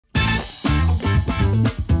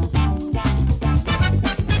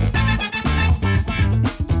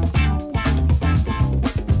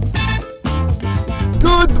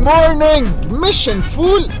مورنينج ميشن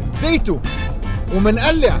فول داي 2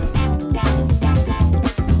 ومنقلع.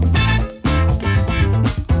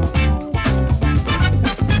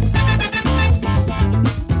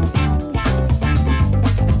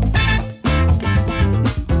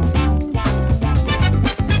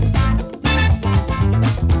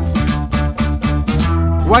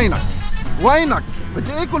 وينك؟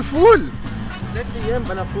 بدي اكل فول. 3 ايام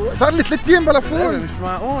بلا فول. صار لي 3 ايام بلا فول. مش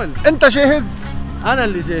معقول. انت جاهز؟ انا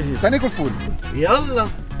اللي جاهز. تناكل فول. يلا.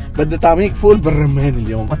 بدي طعميك فول بالرمان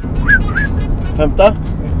اليوم. فهمتها؟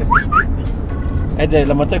 هيدا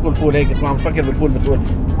لما تاكل فول هيك اسمع بتفكر بالفول بتقول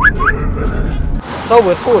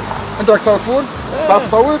صور فول. انت بدك تصور فول؟ بتعرف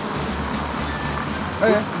تصور؟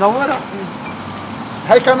 ايه نورها.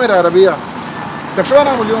 هاي كاميرا يا ربيع. طيب شو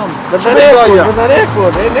نعمل اليوم؟ بدنا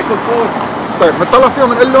ناكل هي ناكل فول. طيب بنطلع فيهم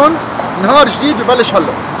بنقول لهم نهار جديد ببلش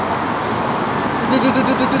هلا.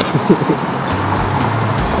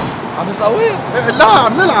 عم نصور؟ لا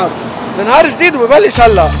عم نلعب. نهار جديد وببلش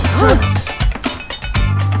هلا.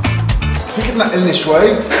 فيك تنقلني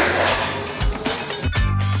شوي؟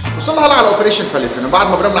 وصلنا هلا على اوبريشن فلافل، بعد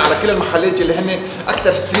ما برمنا على كل المحلات اللي هن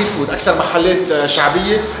اكثر ستريت فود، اكثر محلات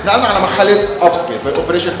شعبيه، نقلنا على محلات اب سكيل،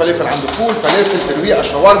 اوبريشن فلافل عنده فول، فلافل، ترويقه،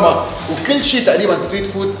 شاورما، وكل شيء تقريبا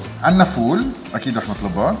ستريت فود. عندنا فول، اكيد رح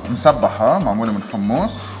نطلبها، مسبحه معموله من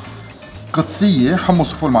حمص، قدسيه،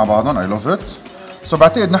 حمص وفول مع بعضهم، اي لاف ات. سو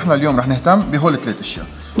بعتقد نحن اليوم رح نهتم بهول الثلاث اشياء.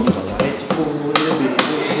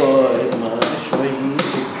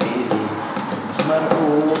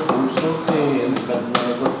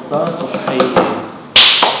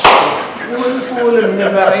 والفول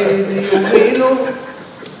من بعيد يميله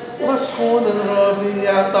مسحون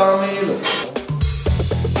الربيع طعميله.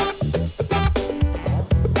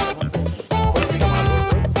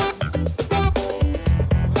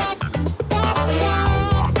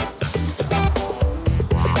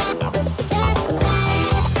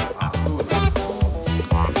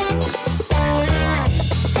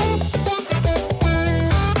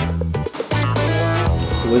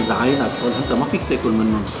 وإذا عينك تقول انت ما فيك تاكل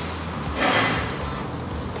منهم.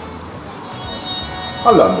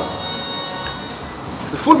 هلا بس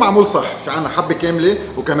الفول معمول صح، في عنا حبه كامله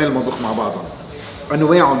وكمان المطبوخ مع بعضهم.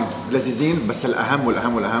 انواعهم لذيذين، بس الاهم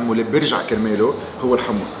والاهم والاهم واللي بيرجع كرماله هو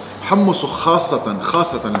الحمص. حمص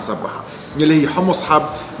خاصه المسبحه اللي هي حمص حب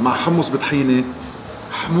مع حمص بطحينه،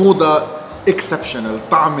 حموضه اكسبشنال،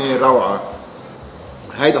 طعمه روعه.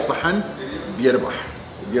 هيدا صحن بيربح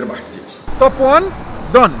كثير. ستوب 1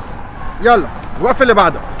 دون. يلا الوقفه اللي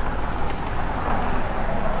بعدها.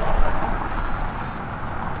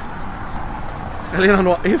 خلينا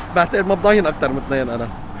نوقف. بعتقد ما بضاين اكثر من 2 انا،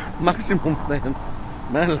 ماكسيموم 2.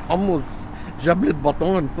 مان الحمص جبلة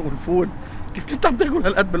بطون والفول، كيف كنت عم تاكل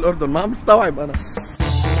هالقد بالاردن؟ ما عم بستوعب انا.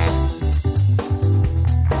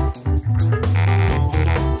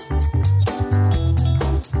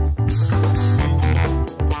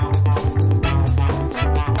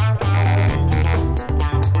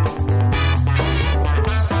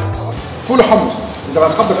 فول وحمص اذا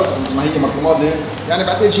بدنا نخبر قصص مثل ما هي مرة الماضية، يعني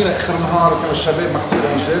بعتقد جينا اخر النهار وكانوا الشباب ما كثير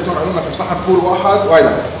اجيتهم قالوا لنا في صحن فول واحد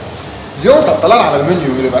وهيدا. اليوم صار طلعنا على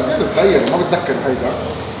المنيو اللي بعتقد تغير ما بتذكر هيدا.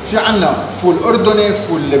 في عنا فول اردني،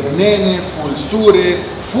 فول لبناني، فول سوري،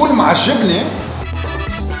 فول مع الجبنه.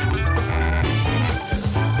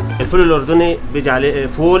 الفول الاردني بيجي عليه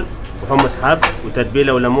فول وحمص حب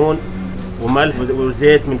وتتبيله وليمون وملح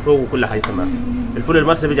وزيت من فوق وكل حاجه تمام. الفول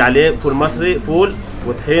المصري بيجي عليه فول مصري، فول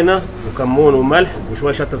وطحينه وكمون وملح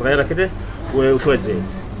وشويه شطه صغيره كده وشويه زيت.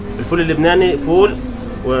 الفول اللبناني فول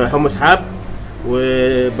وحمص حب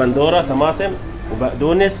وبندوره طماطم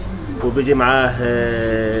وبقدونس وبيجي معاه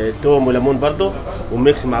توم وليمون برضه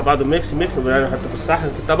وميكس مع بعضه، ميكس وبعدين نحطه في الصحن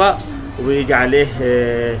في الطبق، وبيجي عليه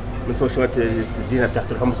من فوق شويه الزينه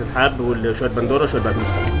بتاعت الحمص الحب وشويه بندوره وشويه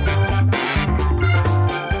بقدونس.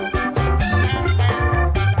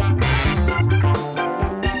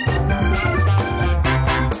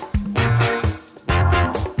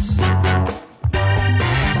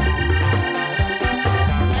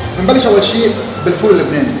 بنبلش اول شيء بالفول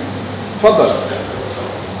اللبناني. تفضل.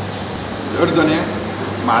 الاردني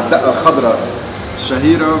مع الدقه الخضراء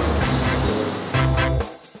الشهيره.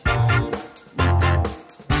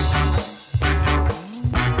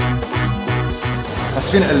 بس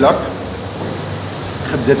فيني اقول لك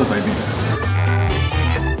خبزاته طيبين.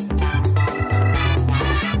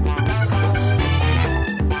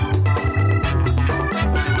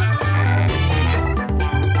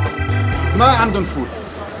 ما عندهم فول،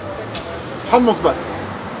 حمص بس.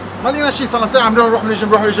 ما لقينا شيء، صار لنا ساعة عم نروح نجي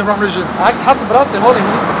هيك حط براسي هون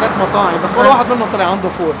هنيك 3 مطاعم، بس ولا واحد منهم طلع عنده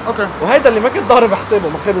فول. اوكي. وهيدا اللي ما كنت ضارب حسابه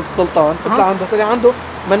مخابز السلطان، طلع عنده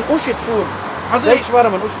منقوشة فول. عظيم. ليش مرة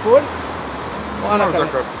منقوشة فول؟ وانا كمان.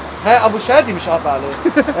 هاي ابو شادي مش قاطع عليه.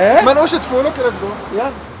 ايه؟ منقوشة فول. اوكي ليتس جو.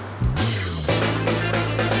 يلا.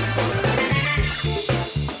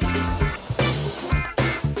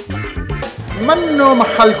 منه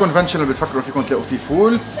محل كونفنشنال بتفكروا فيكم تلاقوا فيه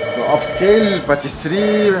فول واب سكيل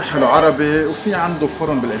باتيسري حلو عربي وفي عنده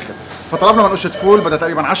فرن بالاخر. فطلبنا منقوشة فول بدها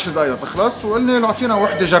تقريبا 10 دقائق تخلص وقلنا له اعطينا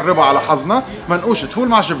وحده جربها على حظنا. منقوشة فول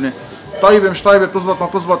مع جبنه طيبه مش طيبه بتزبط ما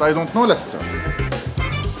بتزبط اي دونت نو. ليتس ستارت.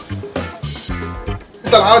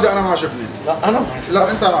 انت العادي انا ما عجبني. لا انا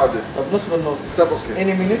لا انت العادي. طب نص بالنص. طب اوكي.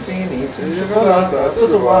 اني من سيني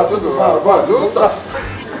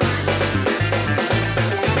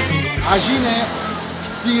عجينه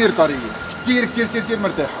كثير طريه كثير كثير كثير كثير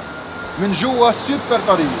مرتاحه من جوا سوبر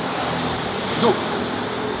طريه. دوق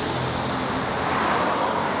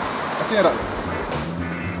اعطيني رايك.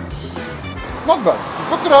 نوت باد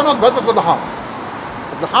الفكره نوت باد بس بدها حامض.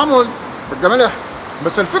 بدها حامض بدها ملح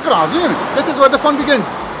بس الفكره عظيمه. This is where the fun begins.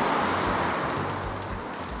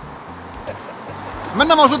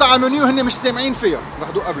 منا موجوده على المنيو هن مش سامعين فيها. رح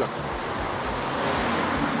دوق قبلك.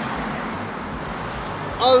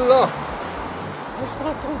 الله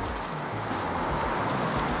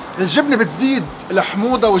الجبنه بتزيد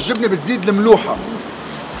الحموضه والجبنه بتزيد الملوحه.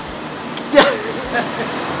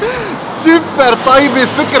 سوبر طيبه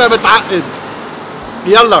فكره بتعقد.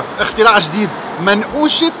 يلا اختراع جديد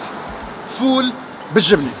منقوشه فول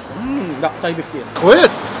بالجبنه. لا طيبة كثير.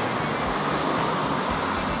 كويت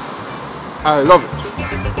I love it.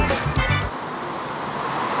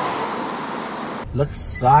 لك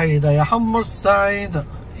السعيدة يا حمو السعيدة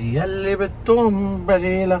يلي بتوم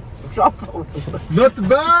بغيلة. شو عم صوت؟ نوت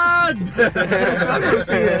باد.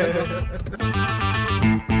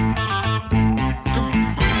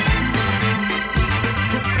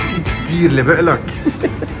 كثير اللي بقلك.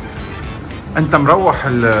 انت مروح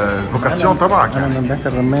الفوكاسيون تبعك. انا من بيت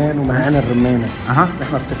الرمان ومن عين الرمانة. اها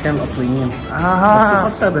نحن السكان الاصليين. بس اها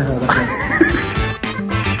شو حسابي هذا؟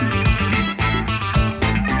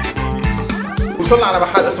 وصلنا على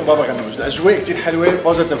محل اسمه بابا غنوج. الاجواء كثير حلوه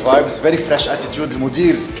بوزيتيف فايبس فيري فريش اتيتيود.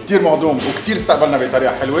 المدير كثير معدوم وكثير استقبلنا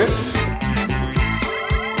بطريقه حلوه.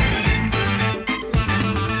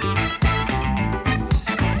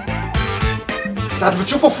 ساعات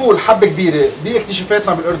بتشوفوا فول حبه كبيره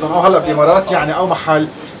باكتشافاتنا بالاردن او هلا بالامارات يعني او محل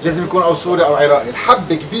لازم يكون او سوري او عراقي.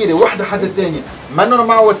 الحبه كبيره وحده حد الثاني منهم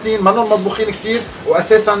معوسين منهم مطبوخين كثير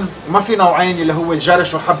واساسا ما في نوعين اللي هو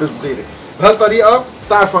الجرش والحبه الصغيره. بهالطريقه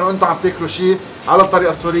بتعرفوا انه انتم عم تاكلوا شيء على الطريقه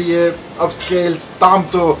السوريه اب سكيل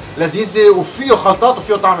طعمته لذيذه وفيه خلطات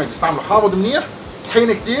وفيه طعم. بيستعملوا حامض منيح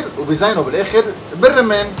طحينه كثير وبيزينوا بالاخر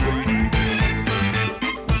بالرمان.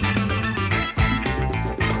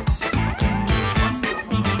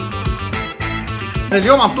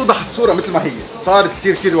 اليوم عم توضح الصورة مثل ما هي، صارت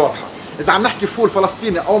كثير واضحة. إذا عم نحكي فول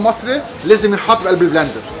فلسطيني أو مصري لازم ينحط بقلب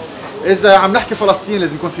البلندر. إذا عم نحكي فلسطيني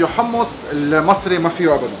لازم يكون فيه حمص، المصري ما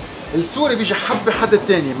فيه أبدا. السوري بيجي حبة حد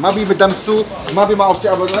الثاني ما بيدمسوه ما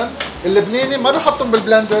بيمعوسيه أبدا. اللبناني ما بيحطهم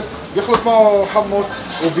بالبلندر بيخلط معه حمص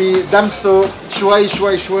وبيدمسوا شوي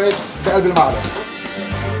بقلب المعلقة.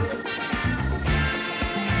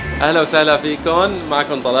 اهلا وسهلا فيكم.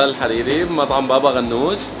 معكم طلال الحريري بمطعم بابا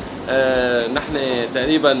غنوج. نحن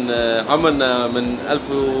تقريبا عمرنا من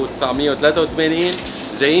 1983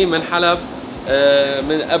 جايين من حلب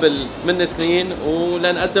من قبل 8 سنين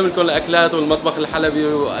ولنقدم لكم الاكلات والمطبخ الحلبي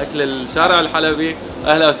واكل الشارع الحلبي.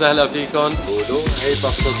 اهلا وسهلا فيكم. قولوا هي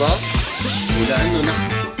بسطة ولانه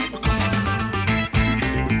نحن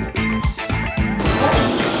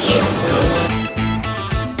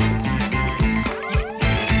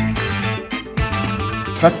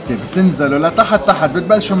فتة بتنزلوا لتحت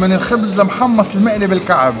بتبلشوا من الخبز المحمص المقلي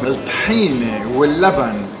بالكعب، الطحينة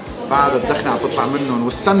واللبن بعد الدخنة عم تطلع منهم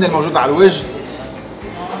والسمنة الموجودة على الوجه.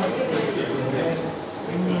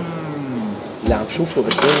 اللي عم شوفه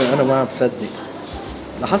قدامي انا ما عم بصدق.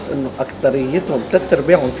 لاحظت انه اكثريتهم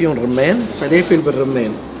 3/4 فيهم رمان، فلافل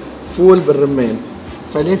بالرمان، فول بالرمان،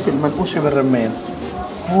 فلافل منقوشه بالرمان،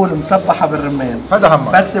 فول مسبحه بالرمان، هذا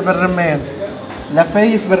همك، فتة بالرمان،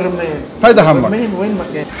 لفايف بالرمان. هيدا همك. الرمان وين ما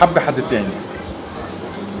كان. حبة حد التاني.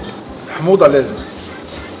 الحموضة لازم.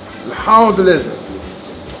 الحامض لازم.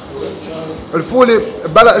 الفولة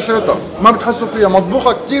بلا قشرتها، ما بتحسوا فيها،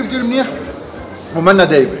 مطبوخة كتير منيح ومنا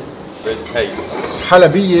دايبة.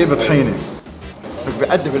 حلبية بطحينة.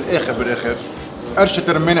 بقد بالاخر قرشة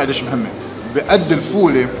الرمانة قديش مهمة. بقد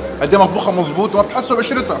الفولة قد ايه مطبوخة مظبوط وما بتحسوا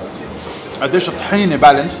بقشرتها. قديش الطحينة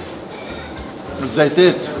بالانسد.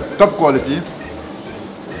 الزيتات توب كواليتي.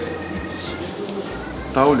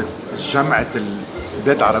 طاولة جمعة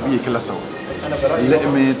البيت العربية كلها سوا.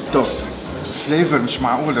 لقمة توب، فليفر مش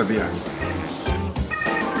معقول ربيع.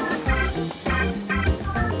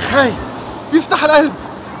 هاي بيفتح القلب.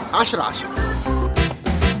 10/10.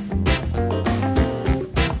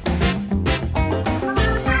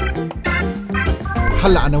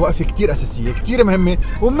 هلا عنا وقفة كتير أساسية كتير مهمة،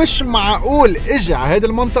 ومش معقول اجي على هيدي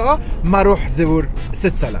المنطقة ما روح زور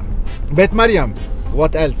ست سلام. بيت مريم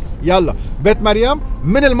وات ايلس. يلا بيت مريم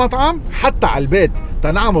من المطعم حتى على البيت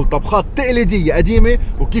تنعمل طبخات تقليدية قديمة،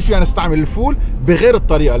 وكيف يعني نستعمل الفول بغير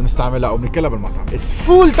الطريقة اللي بنستعملها أو بناكلها بالمطعم. It's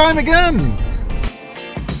full time again.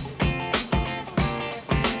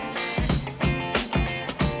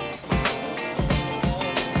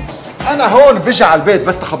 أنا هون بجي على البيت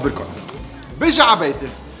بس تخبركم، بيجي على بيتي.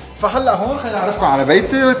 فهلا هون خليني اعرفكم على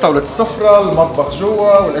بيتي، طاولة السفرة، المطبخ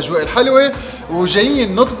جوا والاجواء الحلوة،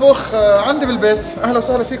 وجايين نطبخ عندي بالبيت. اهلا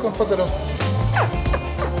وسهلا فيكم، تفضلوا.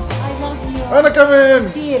 انا كمان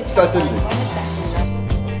كثير اشتقت لي.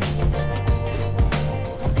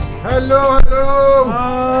 هلو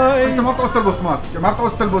هاي. انت ما بتعوز تلبس ماسك، ما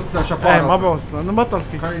بتعوز تلبس شفاطة. ايه ما بعوز لانه بطل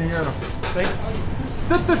فيه. خليني يارا.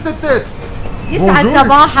 ست الستات. يسعد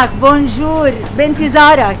صباحك. بونجور،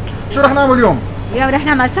 بانتظارك. شو رح نعمل اليوم؟ اليوم رح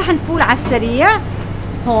نعمل صحن فول على السريع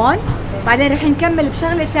هون، بعدين رح نكمل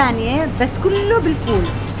بشغله ثانيه بس كله بالفول.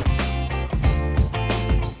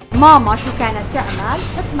 ماما شو كانت تعمل؟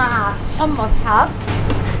 نحط معها حمص حب،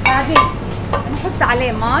 بعدين نحط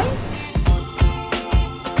عليه مي.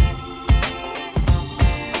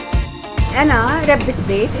 انا ربة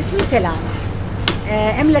بيت اسمي سلام،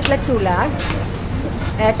 عملت 3 اولاد.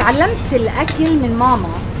 تعلمت الاكل من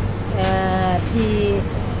ماما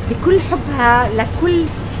بكل حبها لكل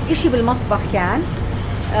اشي بالمطبخ كان،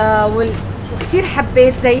 وكتير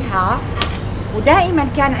حبيت زيها، ودائما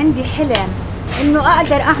كان عندي حلم انه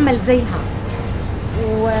اقدر اعمل زيها.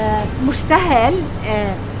 ومش سهل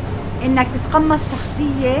انك تتقمص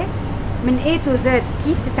شخصية من A to Z،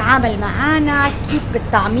 كيف تتعامل معانا، كيف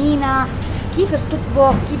بتطعمينا، كيف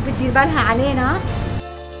بتطبخ، كيف بتدير بالها علينا.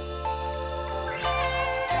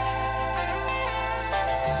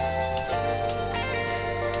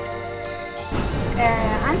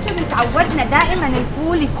 أنت متعودنا دائما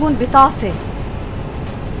الفول يكون بطاسة،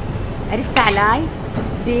 عرفت علي؟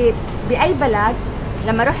 بأي بلد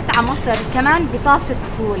لما رحت على مصر كمان بطاسة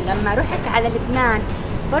فول، لما رحت على لبنان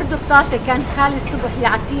برضه بطاسة، كان خالي الصبح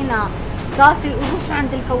يعطينا طاسة وروحوا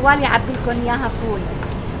عند الفوال يعبي لكم إياها فول،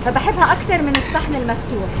 فبحبها أكثر من الصحن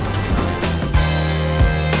المفتوح.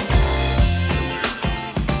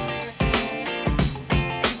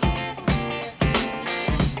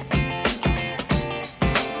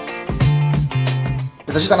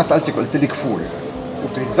 إذا جيت أنا سألتك قلت لك فول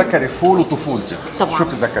وبتتذكري فول وطفولتك، طبعا شو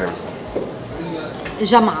بتتذكري بالفول؟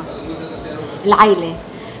 الجمعة، العيلة.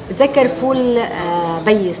 بتذكر فول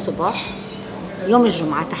بي الصبح يوم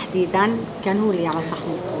الجمعة تحديدا كان هو اللي يعمل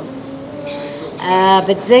صحن الفول.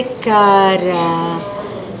 بتذكر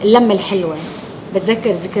اللمة الحلوة، بتذكر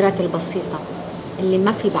الذكريات البسيطة اللي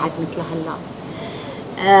ما في بعد مثل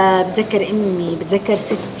هلا. بتذكر أمي، بتذكر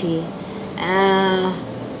ستي.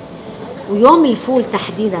 ويوم الفول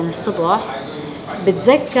تحديدا الصبح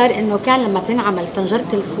بتذكر انه كان لما بتنعمل طنجرة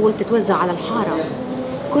الفول تتوزع على الحارة،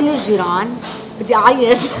 كل الجيران، بدي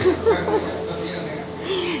اعيط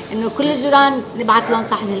انه كل الجيران نبعث لهم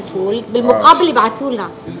صحن الفول، بالمقابل يبعثوا لنا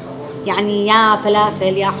يعني يا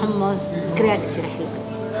فلافل يا حمص. ذكريات كثير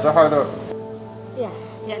حلوة. صح ولا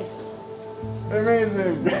يلا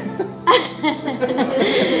اميزنج.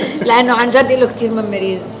 لانه عن جد له كثير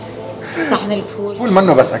ميموريز صحن الفول. فول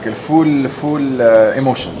منه بس اكل، فول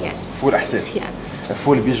ايموشنز، فول احساس.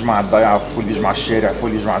 فول بيجمع الضيعه، فول بيجمع الشارع،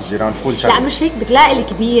 فول بيجمع الجيران، فول شغل. لا مش هيك، بتلاقي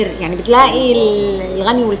الكبير يعني، بتلاقي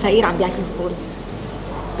الغني والفقير عم بياكل فول،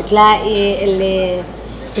 بتلاقي اللي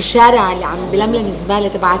في الشارع اللي عم بلملم الزباله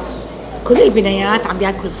تبعت كل البنايات عم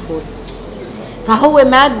بياكل فول. فهو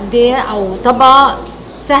ماده او طبق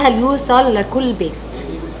سهل يوصل لكل بيت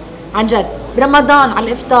عن جد. برمضان على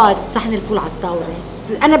الافطار صحن الفول على الطاوله،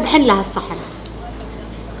 انا بحن لها الصحن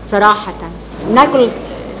صراحه. بناكل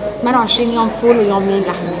 28 يوم فول ويومين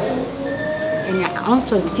لحمه، يعني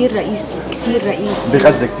عنصر كثير رئيسي، كثير رئيسي.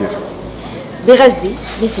 بغذي كثير، بغذي،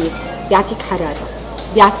 بيفيد، بيعطيك حراره،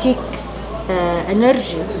 بيعطيك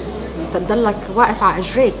انرجي تضلك واقف على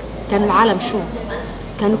اجريك. كان العالم شو؟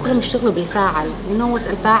 كانوا كلهم يشتغلوا بالفاعل، ينوز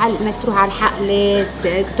الفاعل انك تروح على الحقله،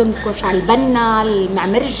 تنكش على البنا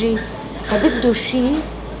المعمرجي، فبده شيء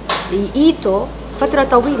يقيته فترة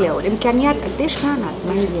طويلة. والإمكانيات قديش كانت؟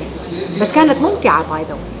 ما هي بس كانت ممتعة. باي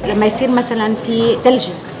ذا لما يصير مثلا في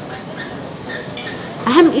ثلجة،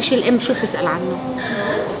 أهم إشي الأم شو بتسأل عنه؟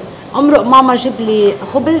 أمرق ماما جيب لي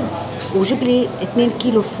خبز وجيب لي 2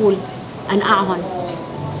 كيلو فول أنقعهم.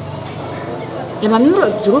 لما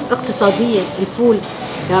بنمرق بظروف اقتصاديه الفول،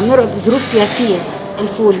 لما بنمرق بظروف سياسيه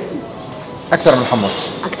الفول اكثر من الحمص.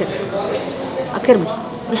 اكثر من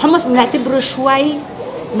الحمص بنعتبره شوي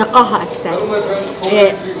نقاهه اكثر،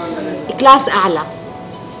 كلاس اعلى،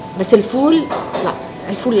 بس الفول لا،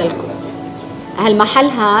 الفول للكل. هالمحل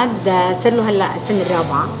هاد صار له هلا السنه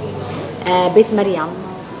الرابعه، بيت مريم،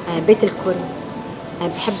 بيت الكل،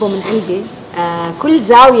 بحبه من قلبي. كل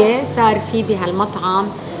زاويه صار في بهالمطعم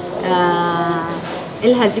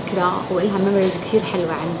إلها ذكرى وإلها ميموريز كثير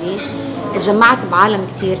حلوة عندي. تجمعت بعالم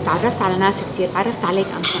كثير، تعرفت على ناس كثير، تعرفت عليك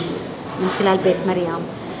أنت من خلال بيت مريم،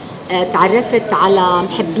 تعرفت على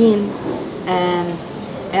محبين،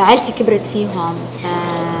 عائلتي كبرت فيهم،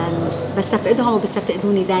 بستفقدهم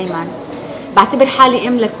وبستفقدوني دايما. بعتبر حالي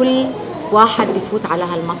أم لكل واحد بفوت على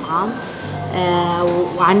هالمطعم،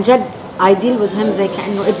 وعن جد I deal with him زي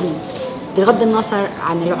كأنه ابني، بغض النظر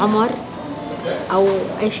عن العمر أو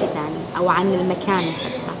أي شيء تاني أو عن المكان.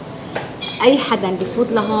 حتى أي حدا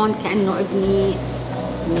بفوت لهون كأنه ابني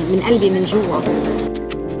من قلبي من جوا.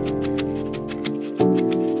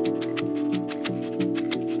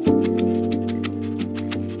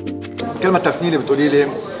 كلمة تفنيلي بتقولي لي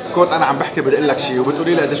سكوت انا عم بحكي بدي اقول لك شيء،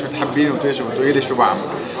 وبتقولي لي قديش بتحبيني وبتقولي لي شو بعمل.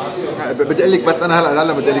 بدي اقول لك بس انا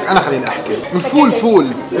هلا بدي اقول لك انا خليني احكي. الفول فول،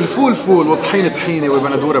 الفول فول، والطحينه طحينه،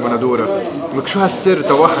 والبندوره بندوره. لك شو هالسر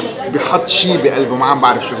تا واحد بيحط شيء بقلبه ما عم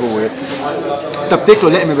بعرف شو هو. انت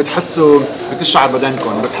بتاكلوا لقمه بتحسوا بتشعر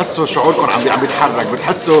بدنكم، بتحسوا شعوركم عم بيتحرك،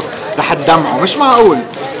 بتحسوا لحد دمعه. مش معقول،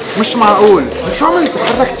 مش معقول. شو عملت؟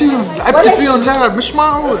 حركتيهم، لعبت فيهم لعب، مش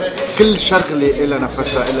معقول. كل شغله لها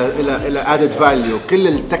نفسها، لها ادد فاليو، كل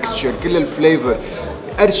التكستشر، كل الفليفر،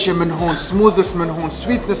 قرشه من هون، سموثنس من هون،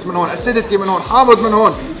 سويتنس من هون، اسيديتي من هون، حامض من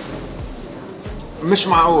هون. مش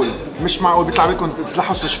معقول، مش معقول. بيطلع بيكم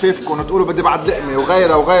تلحسوا شفافكم وتقولوا بدي بعد لقمه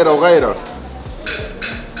وغيرها وغيرها وغيرها.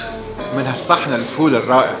 من هالصحن الفول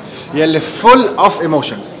الرائع يلي فول اوف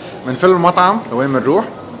ايموشنز. من فيلم المطعم لوين بنروح؟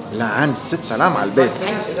 لعند ست سلام على البيت.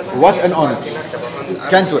 وات ان اونر،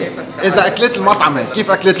 كانت ويت. اذا اكلت المطعم هيك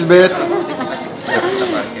كيف اكلت البيت؟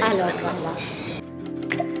 اهلا وسهلا.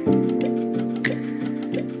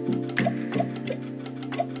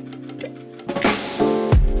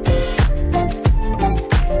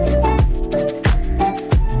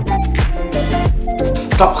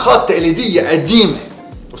 طبخات تقليديه قديمه،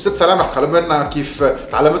 وست سلام رح تخبرنا كيف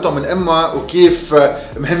تعلمتهم من امها وكيف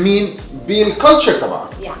مهمين بالكالتشر تبعها.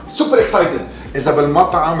 سوبر اكسايتد. اذا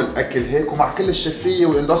بالمطعم الاكل هيك ومع كل الشفيه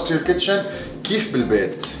والاندستريال كيتشن، كيف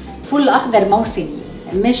بالبيت؟ الفول الاخضر موسمي،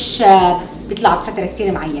 مش بيطلع بفتره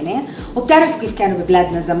كثير معينه، وبتعرفوا كيف كانوا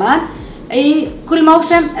ببلادنا زمان، اي كل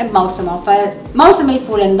موسم بموسمه. فموسم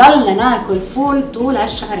الفول نضلنا ناكل فول طول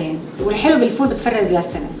هالشهرين. والحلو بالفول بتفرز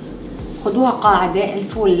للسنه. خدوها قاعده،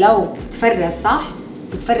 الفول لو تفرز صح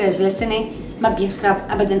بتفرز لسنه، ما بيخرب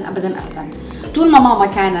ابدا ابدا ابدا. طول ما ماما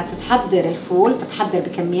كانت تحضر الفول فتحضر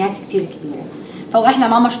بكميات كثير كبيره، فاحنا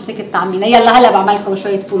ماما شو بدك تطعمينا؟ يلا هلا بعمل لكم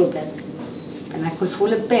شويه فول وبيض. ناكل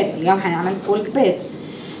فول ببيض، اليوم حنعمل فول ببيض.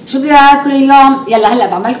 شو بدي اكل اليوم؟ يلا هلا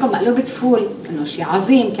بعمل لكم مقلوبه فول، انه شيء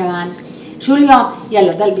عظيم كمان. شو اليوم؟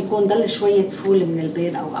 يلا ضل شويه فول من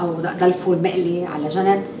البيض او ضل فول مقلي على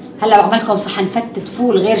جنب. هلا بعمل لكم صحن فتة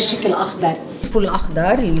فول غير شكل اخضر. الفول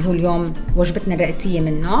الاخضر اللي هو اليوم وجبتنا الرئيسيه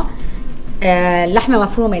منه، لحمه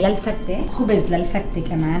مفرومه للفته، خبز للفته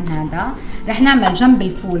كمان. هذا رح نعمل جنب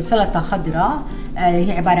الفول سلطه خضراء،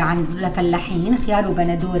 هي عباره عن لفلاحين، خيار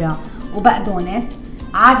وبندوره وبقدونس.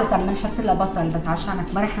 عاده بنحط لها بصل، بس عشانك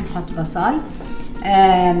ما رح نحط بصل.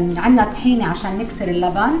 عندنا طحينه عشان نكسر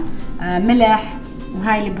اللبن، ملح،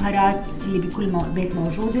 وهاي البهارات اللي بكل بيت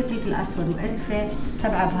موجوده، فلفل اسود وقرفه،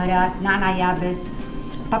 7 بهارات، نعناع يابس،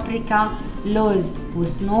 بابريكا، لوز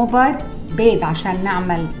وصنوبر، بيض عشان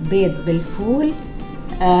نعمل بيض بالفول،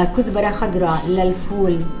 كزبره خضراء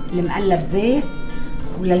للفول المقلب، زيت،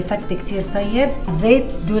 وللفتة كتير طيب، زيت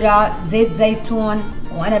ذرة، زيت زيتون،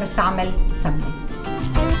 وانا بستعمل سمنه.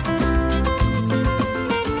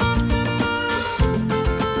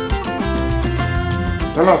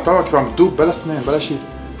 طلع كيف عم تدوب بلا سنين بلا شيء.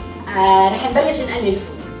 رح نبلش نقلي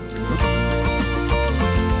الفول.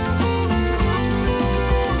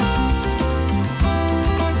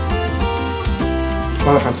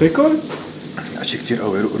 طلع عم تاكل؟ شيء كثير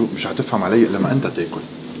قوي. روق مش حتفهم علي الا لما انت تاكل.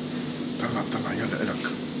 طلع يلا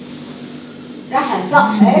الك.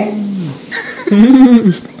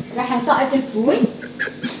 رح نسقط الفول.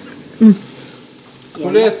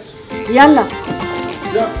 كليت يلا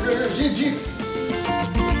جيب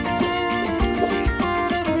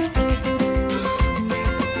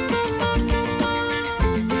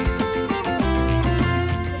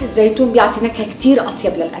الزيتون بيعطي نكهه كثير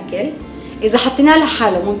اطيب للاكل. اذا حطيناه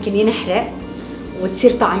لحاله ممكن ينحرق،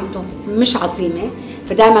 وتصير طعمته مش عظيمه،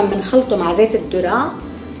 فدائما بنخلطه مع زيت الذره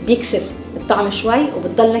بيكسر الطعم شوي،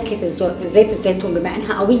 وبتضل نكهه زيت الزيتون بما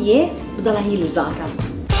انها قويه بتضلها هي اللي ظاهره.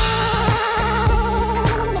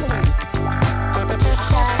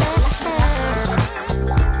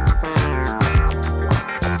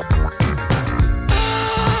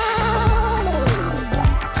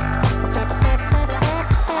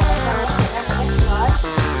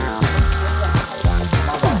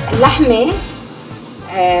 اللحمه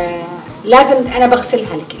لازم انا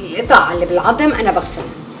بغسلها، القطع اللي بالعظم انا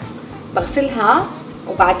بغسلها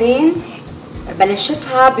وبعدين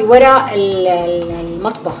بنشفها بورق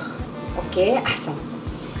المطبخ. اوكي احسن.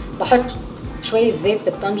 بحط شويه زيت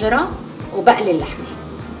بالطنجره وبقلي اللحمه.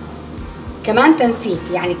 كمان تنسيف،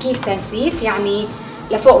 يعني كيف تنسيف؟ يعني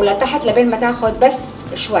لفوق ولتحت لبين ما تاخذ بس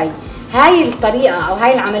شوي. هاي الطريقه او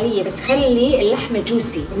هاي العمليه بتخلي اللحمه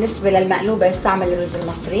جوسي. بالنسبه للمقلوبه بستعمل الرز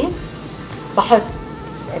المصري، بحط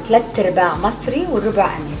 3/4 مصري والربع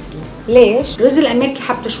امريكي. ليش؟ الرز الامريكي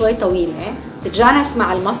حبته شوي طويله بتجانس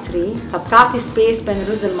مع المصري، فبتعطي سبيس بين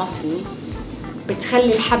الرز المصري،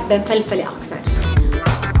 بتخلي الحبه مفلفله اكثر.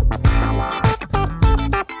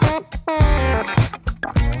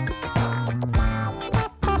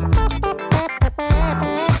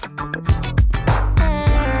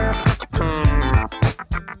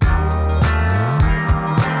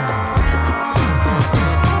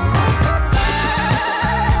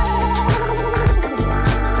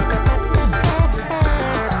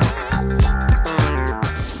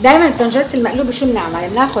 دائما طنجرة المقلوبة شو بنعمل؟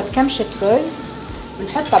 بناخذ كمشة رز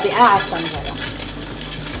بنحطها بقاع الطنجرة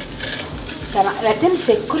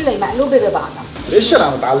لتمسك كل المقلوبة ببعضها. الاشياء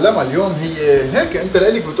اللي عم نتعلمها اليوم هي هيك، انت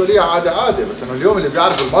لإلك بتقوليها عادي عادي، بس انه اليوم اللي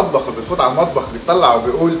بيعرف المطبخ وبيفوت على المطبخ بيطلع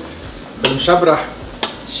وبيقول بالمشبرح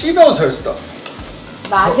she knows her stuff.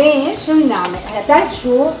 بعدين شو بنعمل؟ هلا بتعرف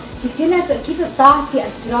شو؟ في كثير ناس كيف بتعطي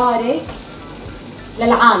اسرارك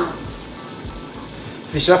للعالم.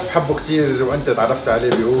 في شيف بحبه كثير وانت تعرفت عليه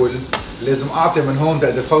بيقول لازم اعطي من هون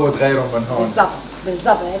بقدر فوت غيرهم من هون.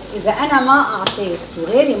 بالضبط. اذا انا ما اعطيت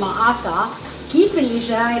وغيري ما اعطى، كيف اللي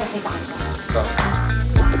جاي رح يتعلم. صح.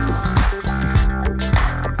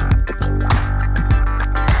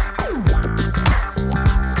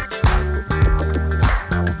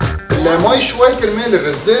 المي شوي كرمال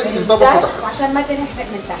الرزات ينطبخوا تحت وعشان ما تنحرق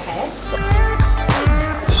من تحت.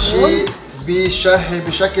 شيء بيشهي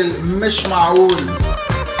بشكل مش معقول.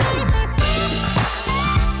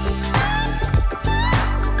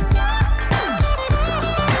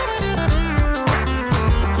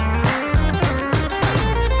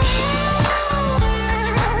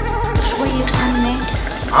 شوية سمنة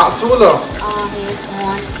عقصولة. هيك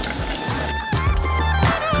هون.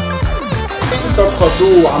 طبخة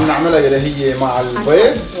 2 عم نعملها يلي هي مع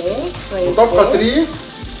البيض، وطبخة 3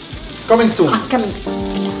 coming soon. coming soon.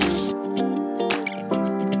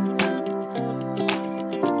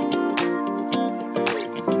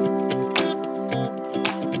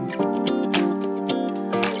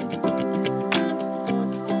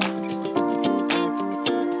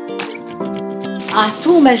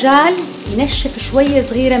 اعطوه مجال ينشف شوية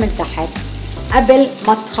صغيرة من تحت قبل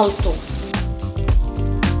ما تخلطوه.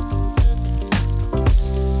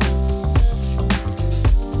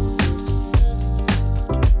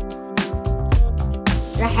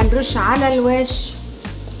 راح نرش على الوش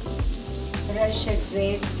رشة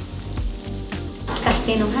زيت.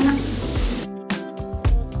 صحتين وهنا.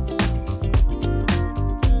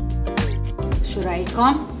 شو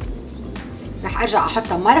رأيكم؟ راح ارجع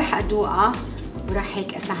احطها، ما راح ادوقها وراح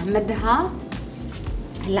هيك اسهمدها.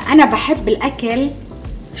 هلا انا بحب الاكل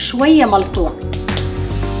شويه ملطوع.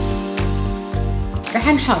 راح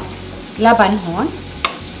نحط لبن هون،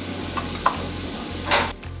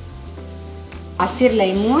 عصير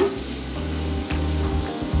ليمون،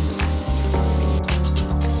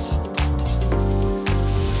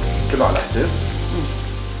 كله على احساس.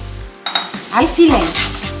 على الفيلين.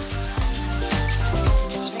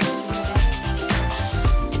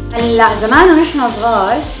 هلا زمان ونحن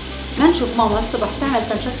صغار ما نشوف ماما الصبح تعمل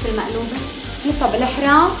طنجرة المقلوبة، تحطها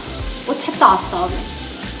بالحرام وتحطها على الطاولة.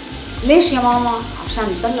 ليش يا ماما؟ عشان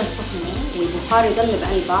تضل سخنة والبخار يضل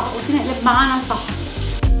بقلبها وتنقلب معنا صح.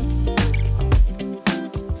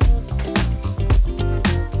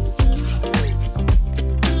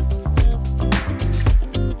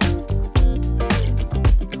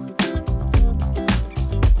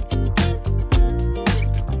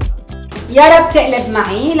 يا رب تقلب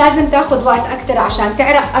معي. لازم تاخذ وقت اكثر عشان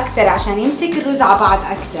تعرق اكثر، عشان يمسك الرز على بعض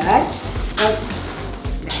اكثر، بس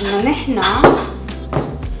لانه نحن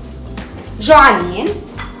جوعانين.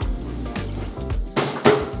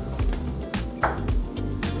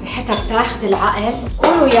 ريحتها ريحتها بتاخذ العقل.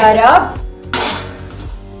 قولوا يا رب.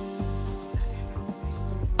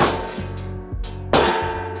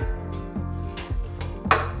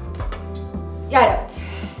 يا رب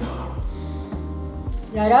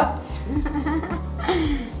يا رب.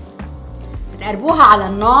 بتقربوها على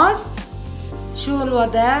النص. شو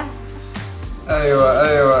الوضع؟ ايوه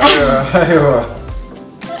ايوه ايوه ايوه.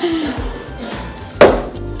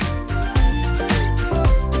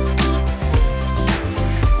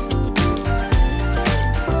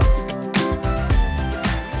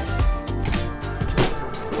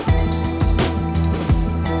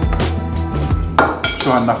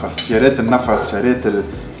 شو هالنفس، يا ريت النفس، يا ريت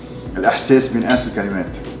الاحساس بينقاس بالكلمات.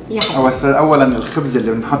 اولا الخبزه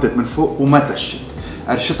اللي بنحطت من فوق وما تشت،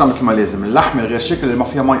 قرشتها مثل ما لازم، اللحمه غير شكل اللي ما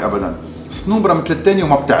فيها مي ابدا، صنوبره مثل الثاني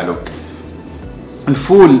وما بتعلك،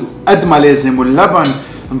 الفول قد ما لازم، واللبن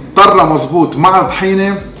مطرى مزبوط مع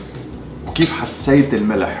طحينه، وكيف حسيت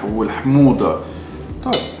الملح والحموضه.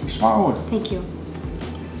 طيب مش معقول. ثانك يو.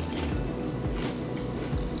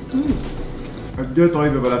 قد ايه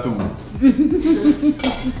طيبه بلا توم.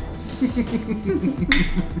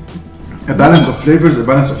 A balance of flavors, a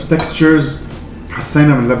balance of textures.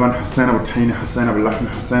 حسينا باللبن، حسينا بالطحينه، حسينا باللحمه،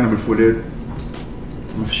 حسينا بالفولاد.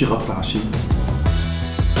 ما في شيء غطى على شيء.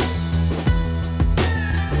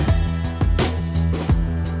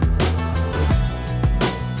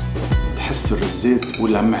 تحسوا الرزات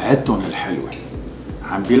ولمعتهم الحلوه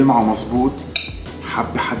عم بيلمعوا مزبوط،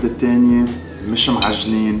 حبه حد الثانيه مش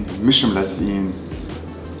معجنين مش ملزقين.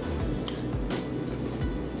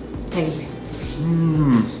 طيبه.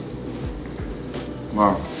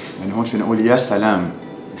 واو، يعني هون فينا نقول يا سلام،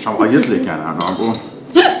 مش عم غيط لك يعني، انا عم بقول.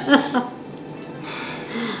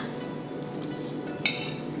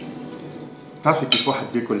 بتعرفي كيف واحد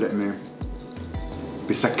بياكل لقمه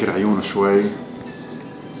بيسكر عيونه شوي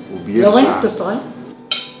وبيرجع؟ لوين بتصل؟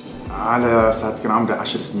 على ساعة كان عمري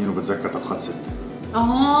 10 سنين وبتذكر طبخات ست.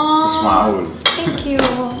 مش معقول. ثانك يو.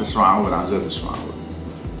 مش معقول عن جد، مش معقول.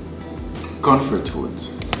 Comfort food.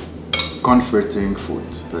 Comforting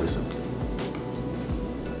food. Very simple.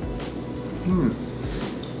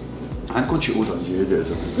 عندكم شي أوضة زيادة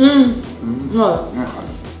إذا بدكم؟ لا. يا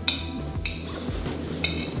خلص.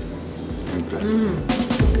 Impressive.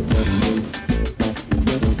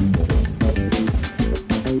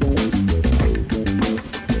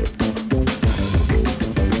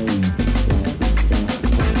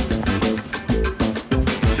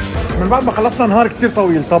 من بعد ما خلصنا نهار كتير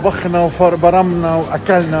طويل، طبخنا وبرمنا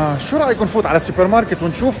واكلنا، شو رايكم نفوت على السوبر ماركت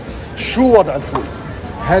ونشوف شو وضع الفول؟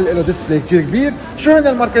 هل له ديسبلاي كتير كبير؟ شو هن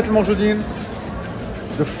الماركات الموجودين؟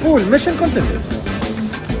 The full mission continues.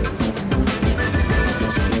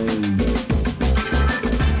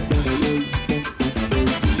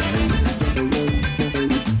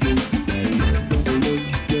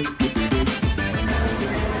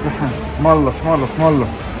 اسم الله اسم الله اسم الله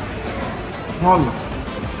اسم الله.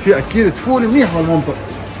 في اكيد فول منيح بالمنطقة،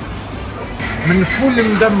 من الفول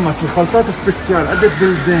المدمس، الخلطات سبيسيال، قد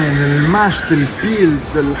البلدان، الماشت،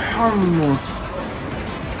 البيلز، الحمص.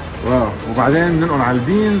 واو، وبعدين ننقل على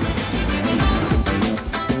البينز.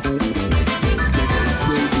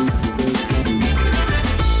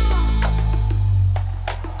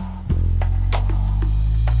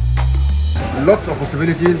 lots of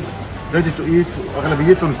possibilities ready to eat،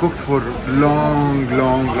 واغلبيتهم cooked for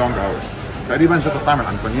long hours. تقريبا جت الطعم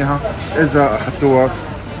عندكم اياها اذا اخذتوها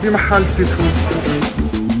بمحل ستريت فود.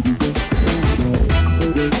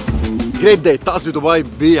 جريت داي الطقس بدبي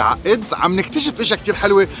بيعقد، عم نكتشف اشياء كثير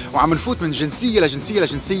حلوه وعم نفوت من جنسيه لجنسيه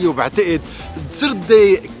لجنسيه، وبعتقد تصير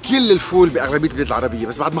داي كل الفول باغلبيه البلاد العربيه.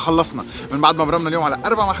 بس بعد ما خلصنا، من بعد ما مرمنا اليوم على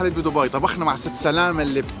 4 محلات بدبي، طبخنا مع ست سلام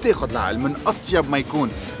اللي بتاخذ العقل من اطيب ما يكون،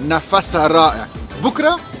 نفسها رائع.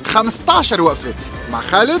 بكره 15 وقفه مع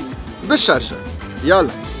خالد بالشرشة. يلا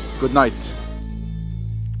جود نايت.